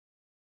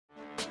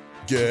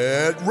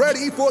Get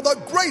ready for the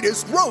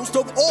greatest roast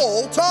of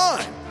all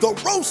time, the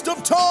Roast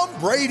of Tom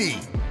Brady,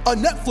 a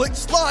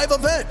Netflix live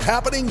event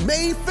happening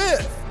May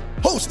 5th.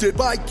 Hosted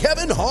by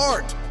Kevin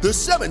Hart, the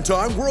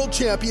 7-time world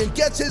champion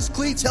gets his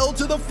cleats held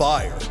to the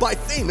fire by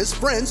famous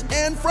friends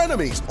and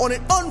frenemies on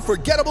an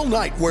unforgettable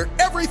night where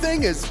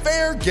everything is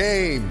fair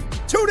game.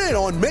 Tune in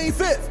on May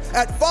 5th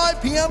at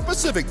 5 p.m.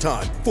 Pacific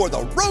time for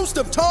the Roast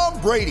of Tom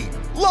Brady,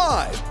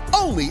 live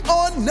only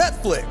on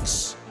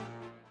Netflix.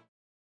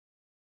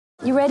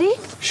 You ready?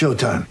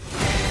 Showtime.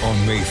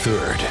 On May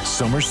 3rd,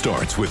 summer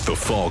starts with The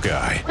Fall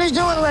Guy. Let's do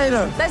it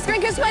later. Let's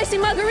drink a spicy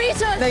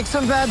margarita. Make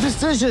some bad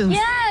decisions.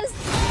 Yes!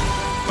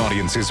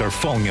 Audiences are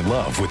falling in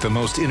love with the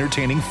most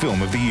entertaining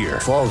film of the year.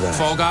 Fall Guy.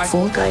 Fall Guy?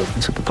 Fall guy.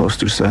 That's what the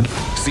poster said.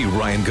 See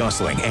Ryan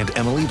Gosling and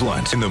Emily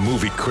Blunt in the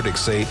movie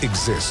critics say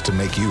exists to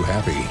make you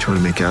happy. Trying to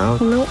make it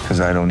out? Nope. Because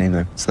I don't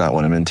either. It's not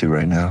what I'm into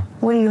right now.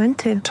 What are you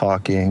into?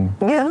 Talking.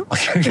 Yeah.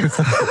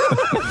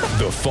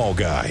 The Fall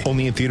Guy.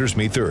 Only in theaters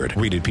May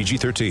 3rd. Rated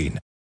PG-13.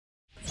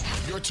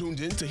 You're tuned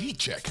in to Heat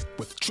Check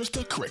with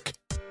Trista Crick.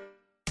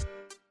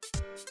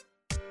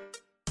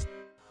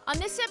 On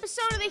this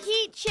episode of the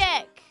Heat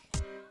Check,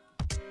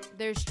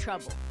 there's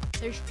trouble.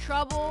 There's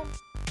trouble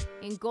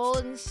in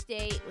Golden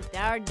State with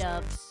our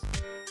Dubs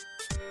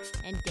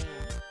and Dan.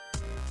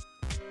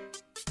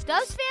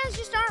 Dubs fans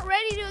just aren't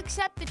ready to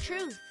accept the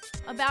truth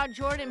about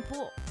Jordan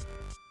Poole.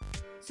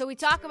 So we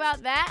talk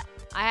about that.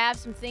 I have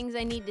some things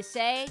I need to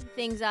say,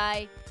 things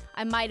I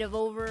might have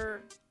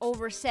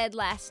oversaid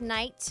last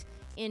night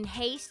in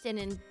haste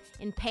and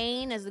in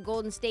pain as the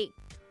Golden State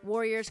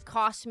Warriors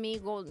cost me,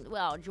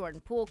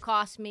 Jordan Poole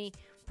cost me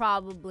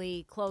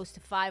probably close to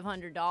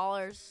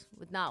 $500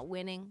 with not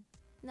winning.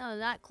 No,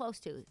 not close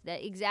to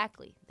that,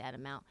 exactly that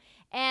amount.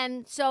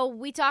 And so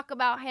we talk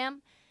about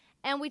him,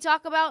 and we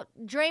talk about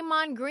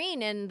Draymond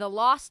Green and the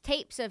lost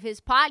tapes of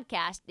his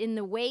podcast in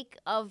the wake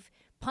of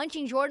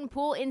punching Jordan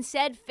Poole in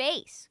said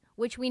face,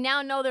 which we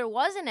now know there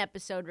was an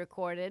episode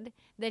recorded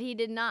that he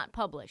did not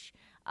publish.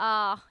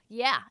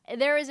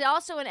 There is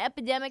also an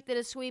epidemic that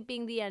is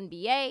sweeping the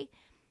NBA,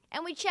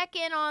 and we check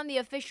in on the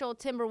official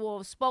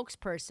Timberwolves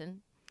spokesperson,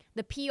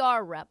 the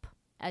PR rep,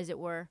 as it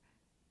were,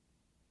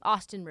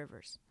 Austin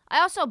Rivers. I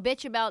also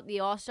bitch about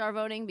the All-Star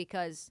voting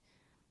because,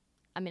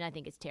 I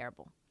think it's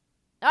terrible.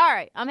 All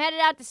right, I'm headed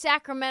out to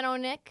Sacramento,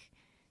 Nick,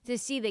 to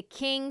see the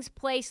Kings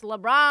place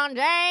LeBron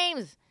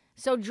James.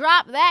 So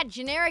drop that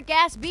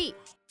generic-ass beat.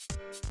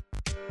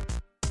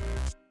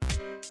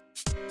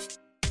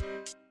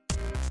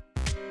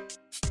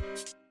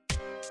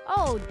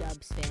 Oh,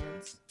 Dubs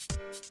fans.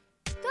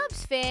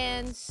 Dubs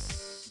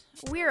fans,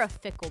 we're a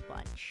fickle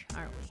bunch,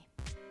 aren't we?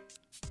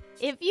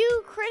 If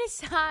you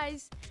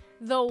criticize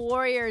the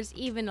Warriors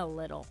even a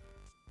little,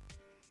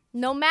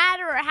 no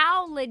matter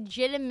how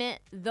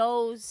legitimate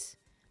those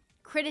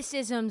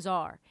criticisms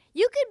are,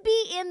 you could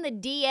be in the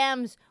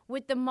DMs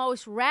with the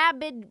most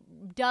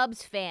rabid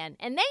Dubs fan,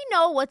 and they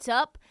know what's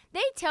up.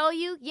 They tell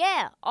you,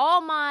 yeah,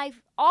 all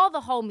the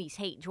homies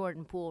hate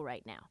Jordan Poole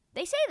right now.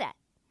 They say that.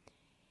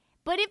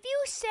 But if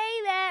you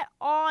say that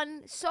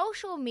on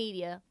social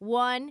media,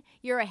 1,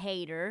 you're a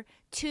hater,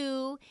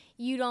 2,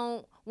 you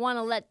don't want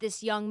to let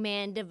this young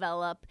man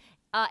develop,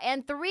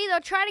 and 3, they'll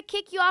try to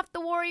kick you off the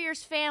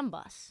Warriors fan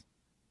bus.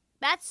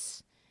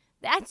 That's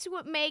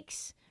what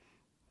makes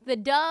the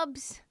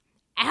Dubs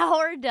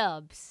our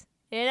Dubs,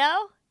 you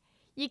know?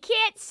 You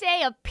can't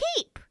say a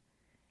peep,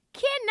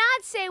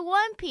 cannot say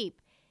one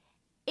peep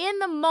in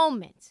the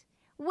moment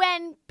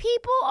when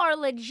people are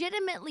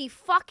legitimately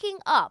fucking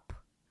up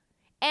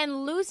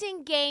and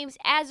losing games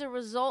as a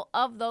result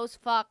of those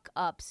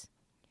fuck-ups.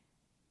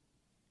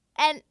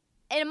 And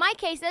in my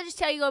case, they'll just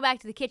tell you go back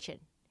to the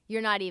kitchen.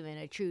 You're not even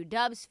a true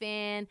Dubs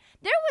fan.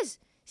 There was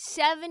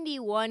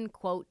 71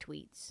 quote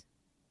tweets.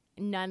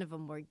 None of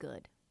them were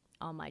good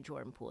on my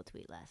Jordan Poole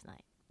tweet last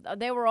night.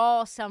 They were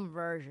all some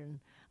version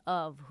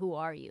of who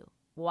are you?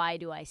 Why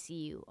do I see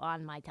you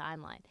on my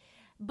timeline?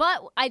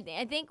 But I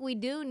think we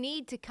do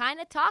need to kind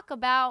of talk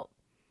about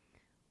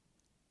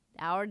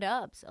our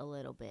Dubs a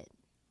little bit.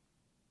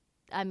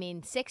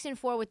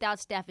 6-4 without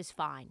Steph is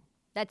fine.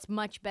 That's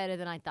much better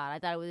than I thought. I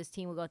thought this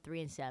team would go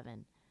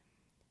 3-7.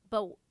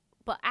 But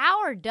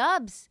our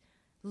Dubs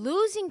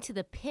losing to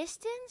the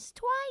Pistons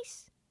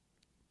twice.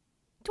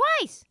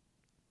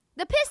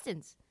 The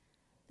Pistons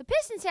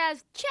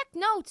have, check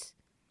notes,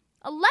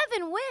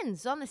 11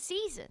 wins on the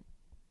season.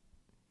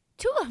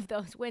 2 of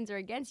those wins are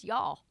against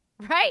y'all,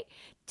 right?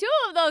 2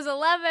 of those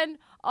 11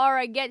 are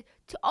against,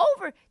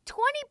 over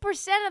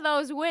 20% of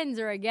those wins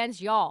are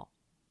against y'all.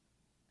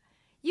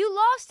 You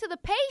lost to the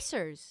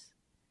Pacers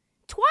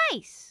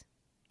twice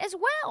as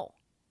well.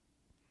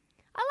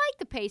 I like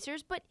the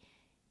Pacers, but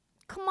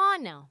come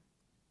on now.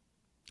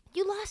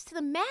 You lost to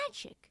the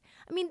Magic.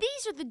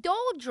 These are the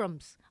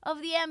doldrums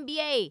of the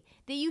NBA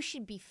that you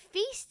should be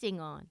feasting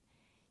on.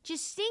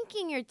 Just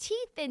sinking your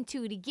teeth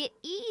into to get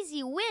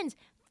easy wins.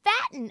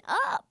 Fatten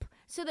up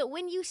so that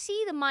when you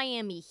see the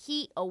Miami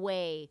Heat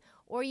away,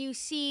 or you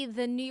see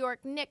the New York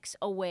Knicks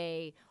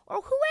away,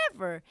 or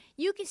whoever,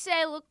 you can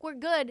say, look, we're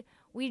good.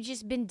 we've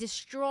just been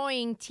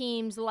destroying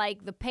teams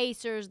like the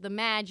Pacers, the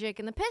Magic,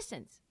 and the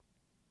Pistons.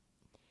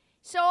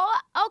 So,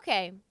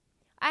 okay,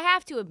 I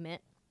have to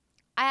admit,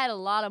 I had a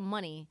lot of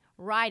money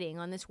riding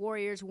on this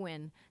Warriors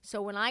win.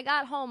 So when I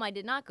got home, I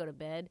did not go to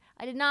bed.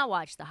 I did not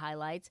watch the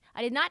highlights.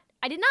 I did not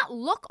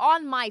look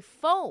on my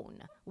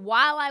phone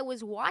while I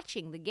was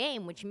watching the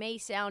game, which may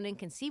sound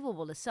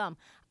inconceivable to some.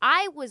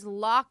 I was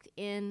locked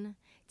in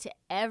to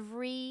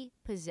every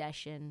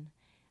possession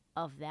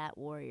of that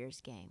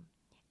Warriors game.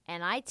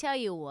 And I tell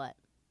you what,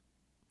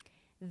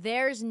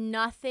 there's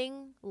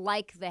nothing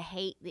like the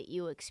hate that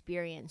you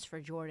experience for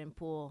Jordan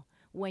Poole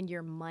when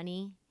your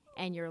money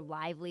and your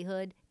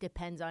livelihood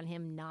depends on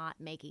him not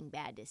making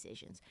bad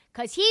decisions.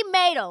 Because he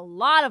made a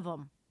lot of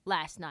them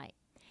last night.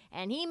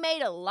 And he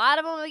made a lot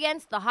of them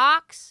against the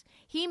Hawks.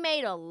 He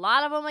made a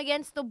lot of them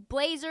against the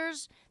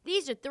Blazers.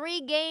 These are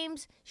 3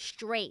 games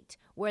straight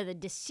where the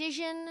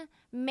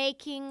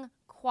decision-making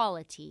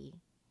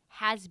quality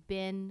has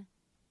been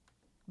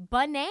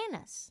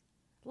bananas.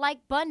 Like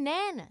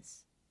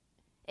bananas.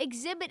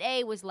 Exhibit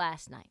A was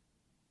last night.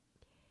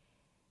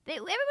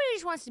 Everybody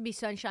just wants to be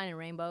sunshine and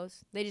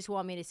rainbows. They just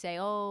want me to say,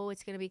 oh,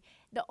 it's going to be.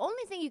 The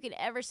only thing you can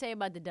ever say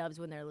about the Dubs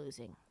when they're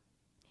losing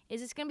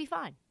is it's going to be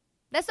fine.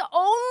 That's the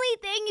only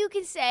thing you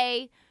can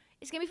say.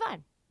 It's going to be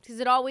fine because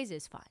it always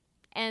is fine.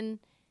 And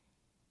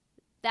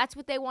that's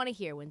what they want to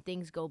hear when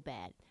things go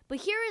bad. But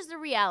here is the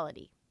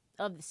reality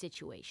of the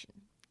situation.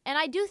 And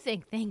I do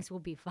think things will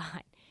be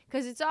fine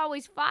because it's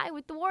always fine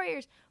with the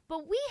Warriors.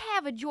 But we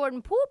have a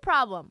Jordan Poole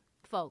problem,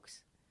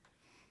 folks.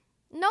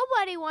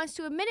 Nobody wants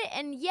to admit it.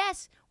 And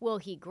yes, will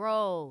he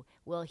grow?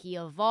 Will he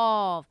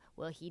evolve?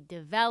 Will he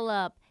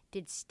develop?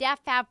 Did Steph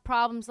have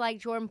problems like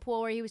Jordan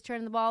Poole where he was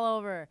turning the ball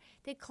over?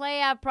 Did Clay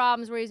have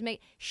problems where he was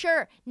making...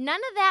 Sure, none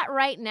of that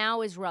right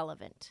now is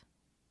relevant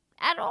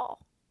at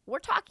all. We're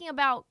talking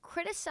about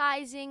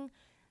criticizing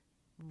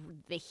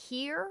the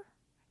here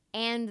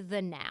and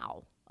the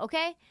now,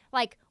 okay?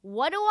 Like,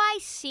 what do I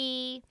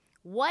see?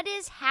 What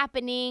is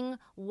happening?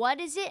 What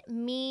does it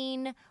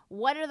mean?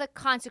 What are the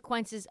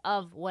consequences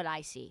of what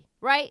I see,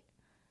 right?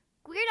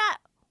 We're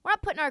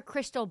not putting our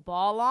crystal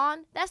ball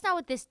on. That's not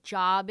what this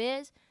job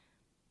is.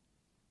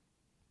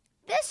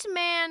 This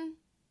man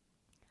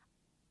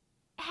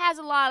has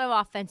a lot of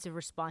offensive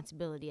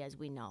responsibility, as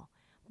we know.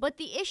 But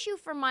the issue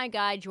for my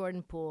guy,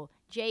 Jordan Poole,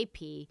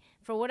 JP,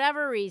 for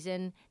whatever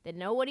reason that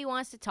nobody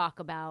wants to talk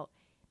about,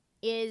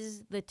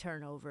 is the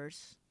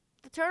turnovers.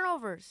 The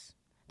turnovers.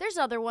 There's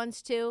other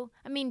ones, too.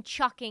 I mean,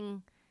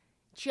 chucking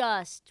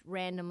just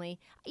randomly.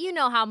 You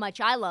know how much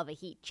I love a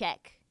heat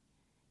check.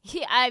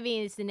 Yeah, I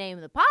mean, it's the name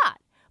of the pot.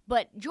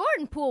 But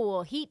Jordan Poole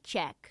will heat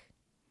check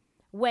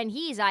when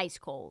he's ice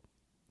cold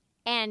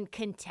and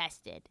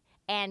contested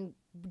and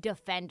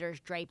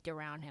defenders draped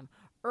around him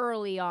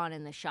early on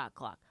in the shot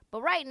clock.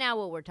 But right now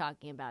what we're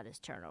talking about is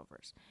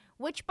turnovers,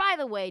 which, by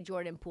the way,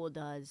 Jordan Poole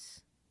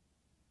does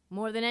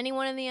more than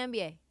anyone in the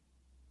NBA.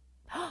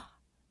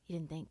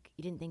 You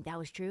didn't think that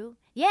was true?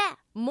 Yeah,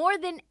 more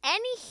than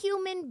any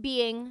human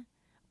being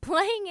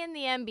playing in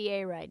the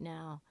NBA right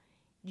now.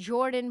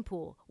 Jordan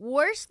Poole,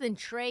 worse than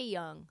Trae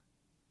Young.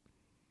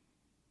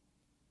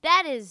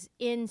 That is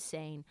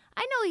insane.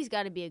 I know he's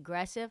got to be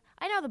aggressive.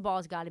 I know the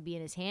ball's got to be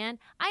in his hand.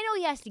 I know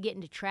he has to get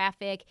into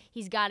traffic.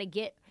 He's got to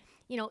get,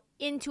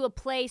 into a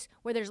place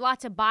where there's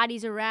lots of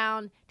bodies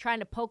around trying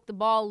to poke the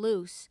ball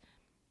loose.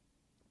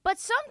 But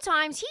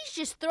sometimes he's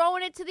just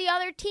throwing it to the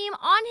other team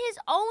on his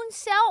own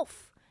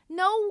self.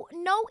 No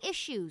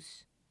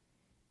issues.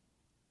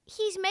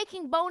 He's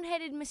making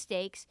boneheaded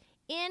mistakes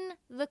in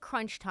the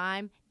crunch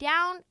time,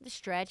 down the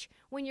stretch,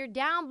 when you're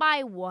down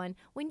by 1.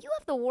 When you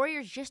have the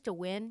Warriors just to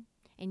win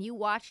and you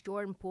watch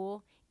Jordan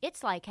Poole,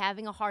 it's like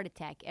having a heart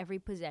attack every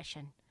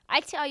possession. I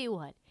tell you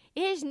what,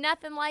 it is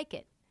nothing like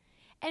it.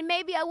 And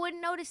maybe I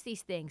wouldn't notice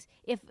these things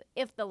if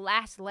the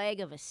last leg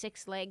of a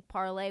 6-leg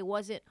parlay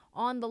wasn't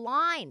on the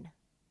line.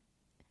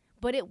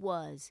 But it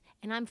was,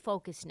 and I'm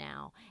focused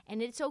now.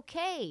 And it's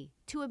okay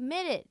to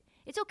admit it.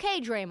 It's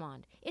okay,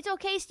 Draymond. It's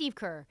okay, Steve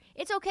Kerr.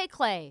 It's okay,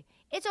 Clay.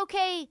 It's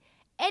okay,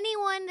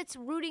 anyone that's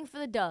rooting for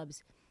the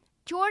Dubs.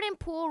 Jordan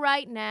Poole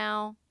right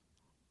now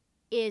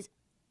is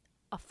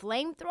a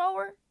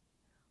flamethrower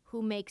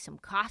who makes some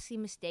costly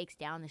mistakes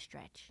down the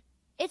stretch.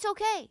 It's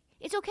okay.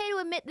 It's okay to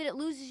admit that it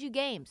loses you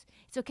games.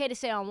 It's okay to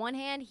say on one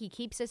hand he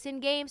keeps us in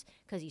games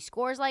because he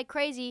scores like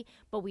crazy,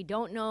 but we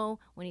don't know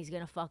when he's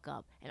going to fuck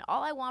up. And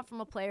all I want from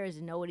a player is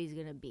to know what he's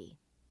going to be.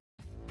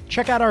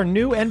 Check out our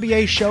new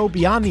NBA show,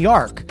 Beyond the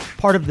Arc,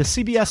 part of the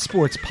CBS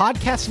Sports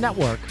Podcast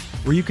Network,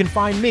 where you can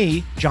find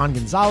me, John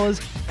Gonzalez,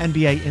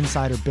 NBA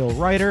insider Bill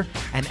Ryder,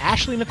 and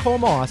Ashley Nicole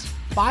Moss,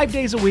 5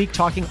 days a week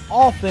talking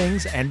all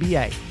things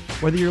NBA.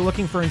 Whether you're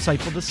looking for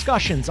insightful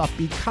discussions,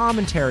 upbeat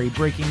commentary,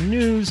 breaking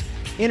news,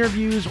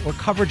 interviews, or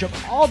coverage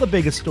of all the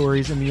biggest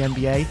stories in the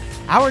NBA,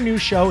 our new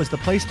show is the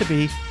place to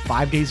be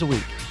 5 days a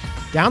week.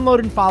 Download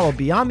and follow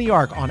Beyond the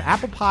Arc on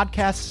Apple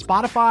Podcasts,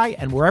 Spotify,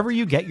 and wherever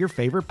you get your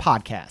favorite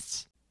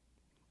podcasts.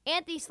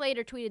 Anthony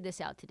Slater tweeted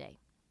this out today.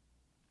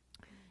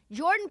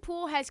 Jordan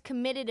Poole has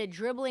committed a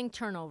dribbling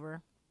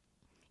turnover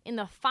in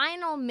the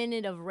final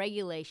minute of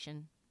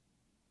regulation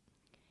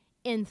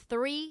in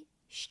 3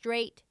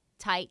 straight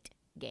tight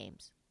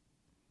games.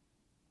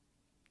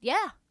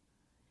 Yeah.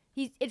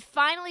 It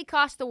finally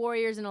cost the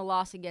Warriors in a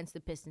loss against the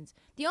Pistons.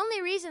 The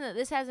only reason that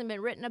this hasn't been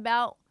written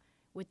about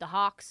with the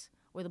Hawks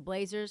or the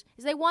Blazers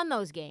is they won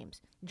those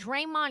games.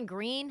 Draymond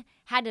Green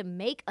had to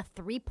make a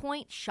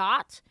 3-point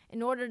shot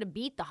in order to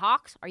beat the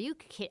Hawks. Are you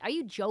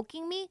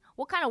joking me?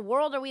 What kind of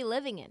world are we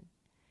living in?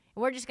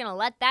 And we're just going to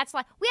let that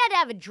slide. We had to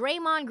have a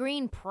Draymond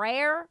Green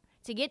prayer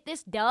to get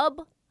this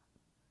dub?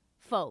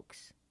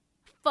 Folks,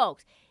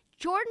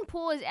 Jordan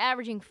Poole is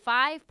averaging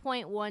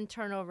 5.1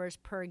 turnovers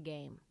per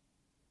game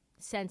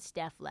since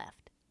Steph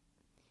left.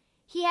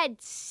 He had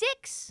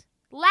 6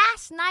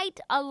 last night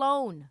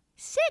alone.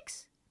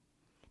 6.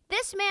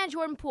 This man,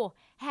 Jordan Poole,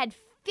 had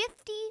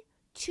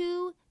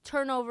 52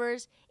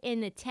 turnovers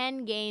in the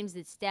 10 games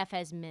that Steph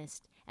has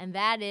missed, and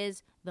that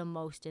is the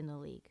most in the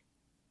league.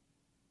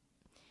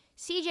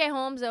 CJ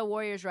Holmes, a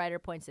Warriors writer,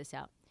 points this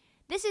out.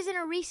 This isn't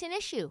a recent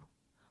issue.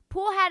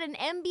 Poole had an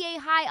NBA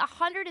high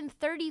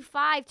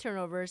 135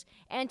 turnovers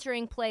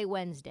entering play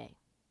Wednesday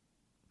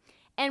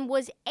and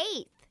was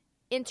 8th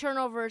in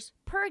turnovers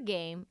per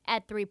game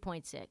at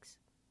 3.6.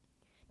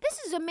 This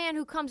is a man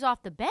who comes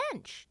off the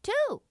bench,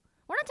 too.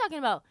 We're not talking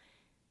about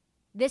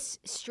this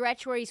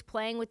stretch where he's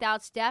playing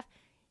without Steph.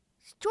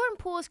 Jordan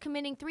Poole is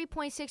committing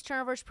 3.6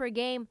 turnovers per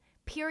game,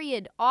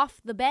 period, off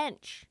the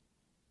bench.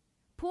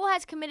 Poole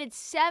has committed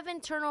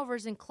 7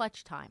 turnovers in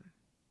clutch time,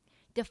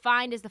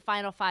 defined as the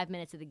final 5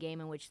 minutes of the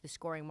game in which the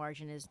scoring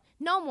margin is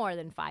no more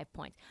than 5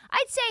 points.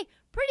 I'd say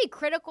pretty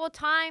critical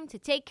time to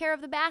take care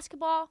of the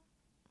basketball.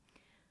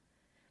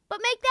 But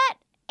make that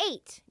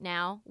 8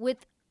 now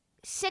with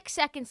 6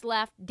 seconds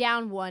left,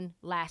 down 1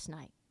 last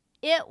night.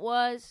 It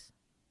was,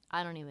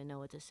 I don't even know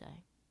what to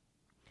say.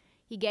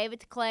 He gave it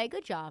to Clay.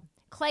 Good job.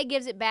 Clay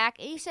gives it back,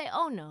 and you say,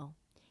 oh, no.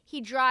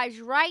 He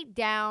drives right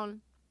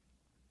down,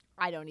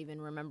 I don't even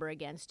remember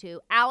against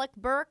who. Alec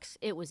Burks?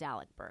 It was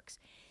Alec Burks.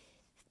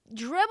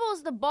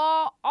 Dribbles the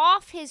ball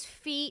off his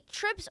feet,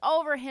 trips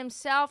over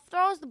himself,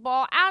 throws the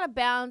ball out of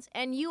bounds,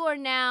 and you are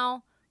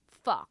now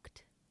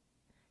fucked.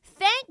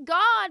 Thank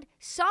God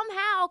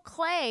somehow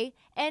Clay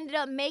ended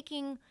up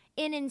making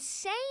an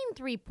insane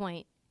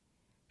 3-point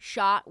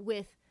shot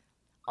with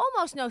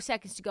almost no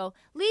seconds to go,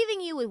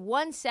 leaving you with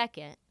 1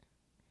 second.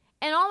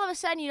 And all of a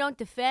sudden you don't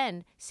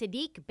defend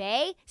Saddiq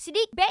Bey.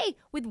 Saddiq Bey,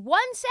 with 1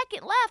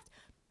 second left,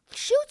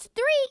 shoots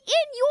 3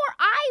 in your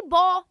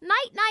eyeball.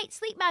 Night,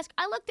 sleep mask.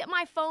 I looked at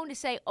my phone to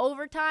say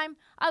overtime.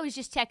 I was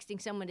just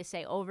texting someone to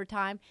say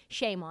overtime.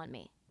 Shame on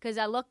me. Because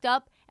I looked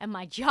up and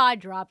my jaw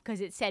dropped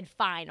because it said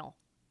final.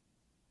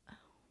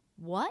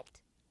 What?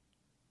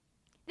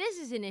 This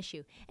is an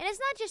issue. And it's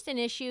not just an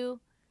issue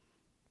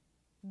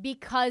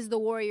because the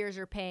Warriors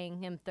are paying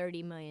him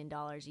 $30 million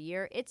a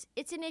year. It's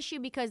an issue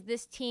because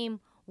this team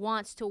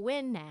wants to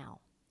win now.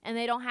 And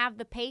they don't have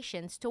the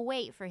patience to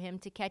wait for him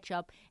to catch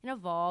up and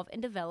evolve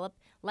and develop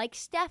like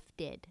Steph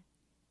did.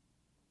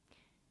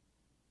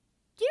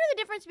 Do you know the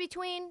difference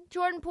between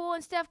Jordan Poole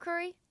and Steph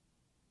Curry?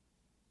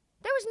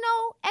 There was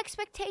no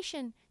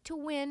expectation to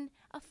win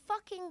a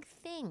fucking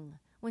thing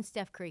when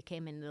Steph Curry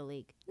came into the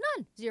league.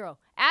 None. 0.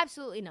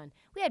 Absolutely none.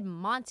 We had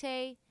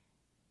Monte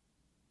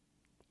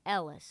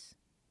Ellis.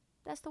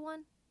 That's the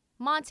one?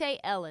 Monte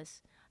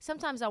Ellis.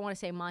 Sometimes I want to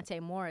say Monte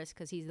Morris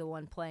because he's the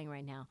one playing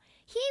right now.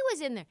 He was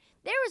in there.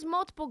 There was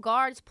multiple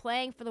guards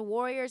playing for the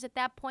Warriors at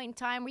that point in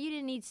time where you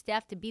didn't need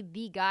Steph to be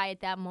the guy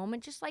at that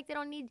moment, just like they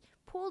don't need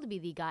Poole to be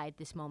the guy at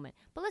this moment.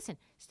 But listen,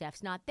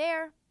 Steph's not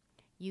there.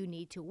 You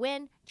need to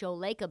win. Joe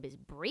Lacob is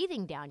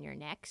breathing down your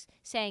necks,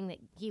 saying that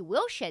he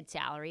will shed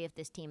salary if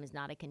this team is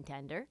not a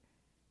contender.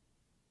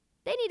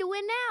 They need to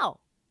win now.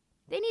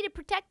 They need to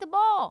protect the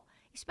ball,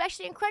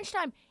 especially in crunch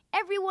time.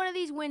 Every one of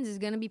these wins is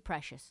going to be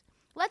precious.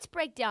 Let's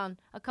break down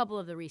a couple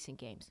of the recent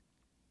games.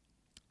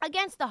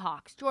 Against the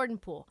Hawks, Jordan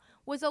Poole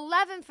was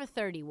 11 for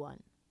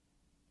 31,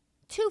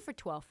 2 for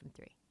 12 from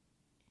 3,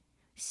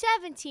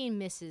 17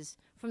 misses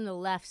from the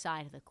left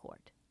side of the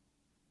court,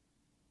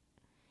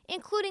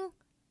 including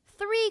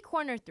 3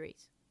 corner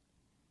threes.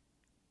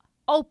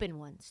 Open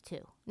ones,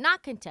 too.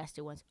 Not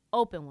contested ones,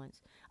 open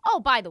ones. Oh,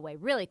 by the way,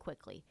 really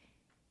quickly,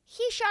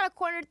 he shot a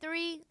corner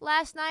 3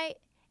 last night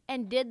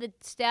and did the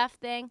Steph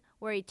thing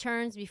where he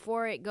turns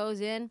before it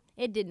goes in.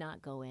 It did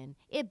not go in.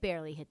 It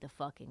barely hit the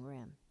fucking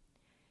rim.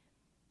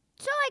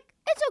 So,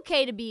 it's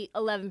okay to be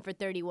 11 for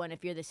 31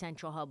 if you're the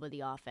central hub of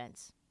the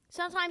offense.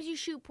 Sometimes you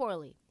shoot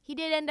poorly. He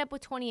did end up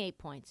with 28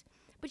 points.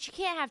 But you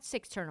can't have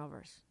 6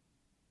 turnovers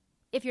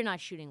if you're not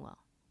shooting well.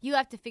 You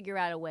have to figure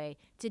out a way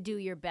to do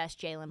your best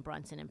Jalen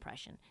Brunson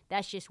impression.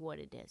 That's just what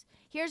it is.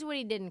 Here's what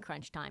he did in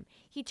crunch time.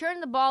 He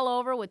turned the ball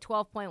over with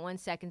 12.1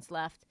 seconds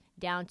left,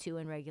 down 2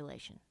 in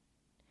regulation.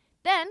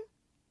 Then,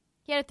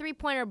 he had a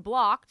 3-pointer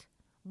blocked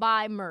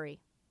by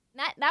Murray.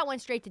 That went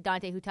straight to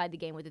Dante, who tied the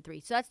game with a 3.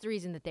 So that's the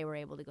reason that they were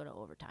able to go to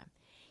overtime.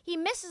 He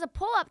misses a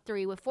pull-up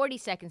 3 with 40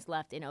 seconds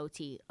left in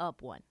OT,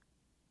 up 1.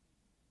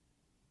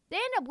 They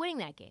end up winning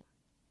that game.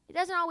 It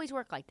doesn't always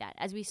work like that,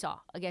 as we saw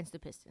against the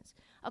Pistons.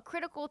 A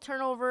critical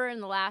turnover in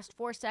the last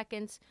 4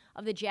 seconds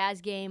of the Jazz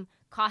game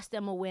cost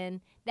them a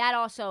win. That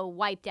also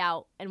wiped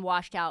out and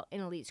washed out an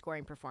elite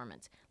scoring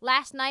performance.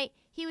 Last night,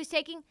 he was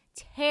taking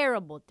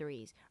terrible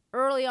threes.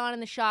 Early on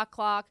in the shot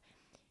clock,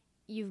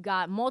 you've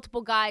got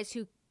multiple guys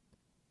who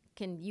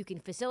you can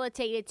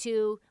facilitate it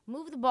to,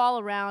 move the ball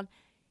around.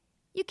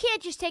 You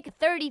can't just take a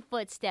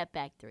 30-foot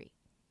step-back three.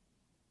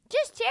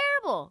 Just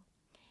terrible.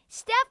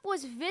 Steph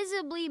was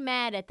visibly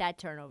mad at that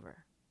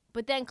turnover.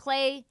 But then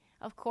Clay,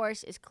 of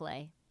course, is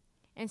Clay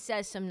and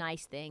says some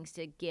nice things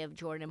to give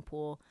Jordan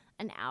Poole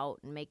an out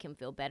and make him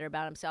feel better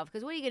about himself.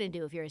 Because what are you going to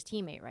do if you're his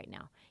teammate right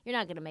now? You're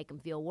not going to make him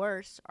feel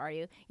worse, are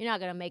you? You're not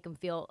going to make him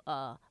feel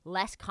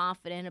less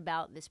confident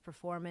about this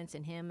performance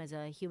and him as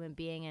a human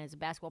being and as a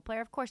basketball player?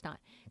 Of course not,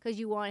 because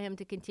you want him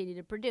to continue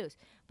to produce.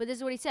 But this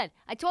is what he said.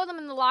 I told him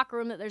in the locker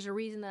room that there's a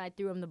reason that I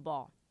threw him the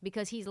ball,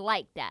 because he's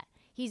like that.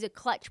 He's a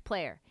clutch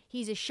player.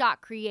 He's a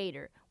shot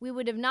creator. We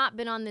would have not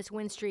been on this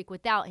win streak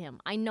without him.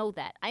 I know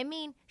that. I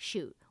mean,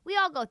 shoot. We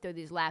all go through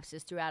these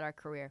lapses throughout our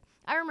career.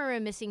 I remember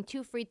missing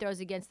 2 free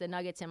throws against the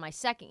Nuggets in my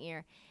second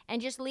year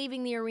and just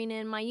leaving the arena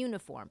in my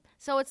uniform.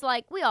 So it's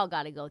like, we all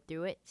got to go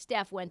through it.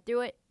 Steph went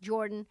through it.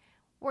 Jordan,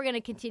 we're going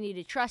to continue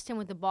to trust him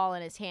with the ball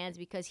in his hands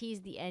because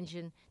he's the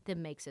engine that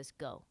makes us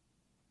go.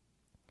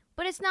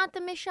 But it's not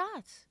the missed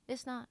shots.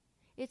 It's not.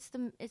 It's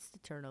the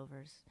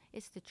turnovers.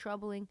 It's the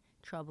troubling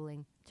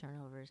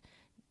turnovers.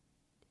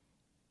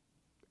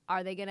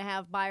 Are they going to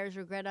have buyer's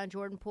regret on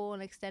Jordan Poole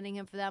and extending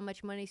him for that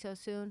much money so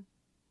soon?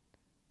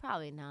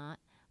 Probably not.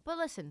 But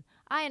listen,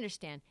 I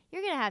understand.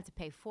 You're going to have to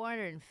pay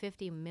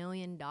 $450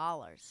 million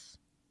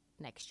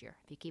next year.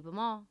 If you keep them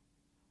all,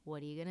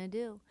 what are you going to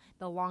do?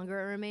 The longer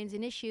it remains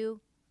an issue,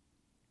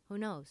 who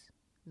knows?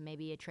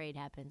 Maybe a trade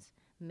happens.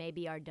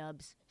 Maybe our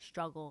Dubs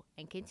struggle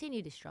and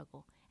continue to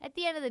struggle. At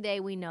the end of the day,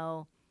 we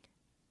know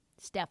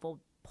Steph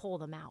will pull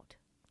them out,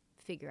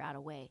 figure out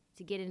a way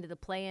to get into the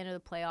play-in or the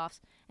playoffs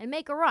and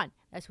make a run.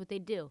 That's what they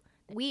do.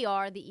 We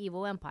are the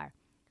evil empire.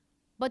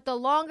 But the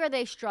longer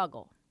they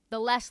struggle, the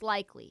less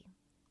likely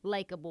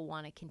Lacob will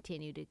want to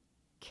continue to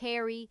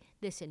carry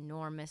this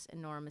enormous,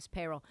 enormous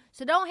payroll.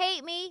 So don't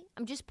hate me.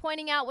 I'm just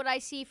pointing out what I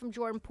see from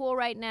Jordan Poole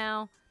right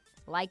now.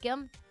 Like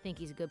him. Think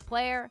he's a good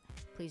player.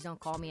 Please don't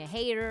call me a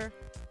hater.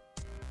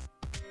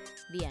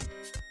 The end.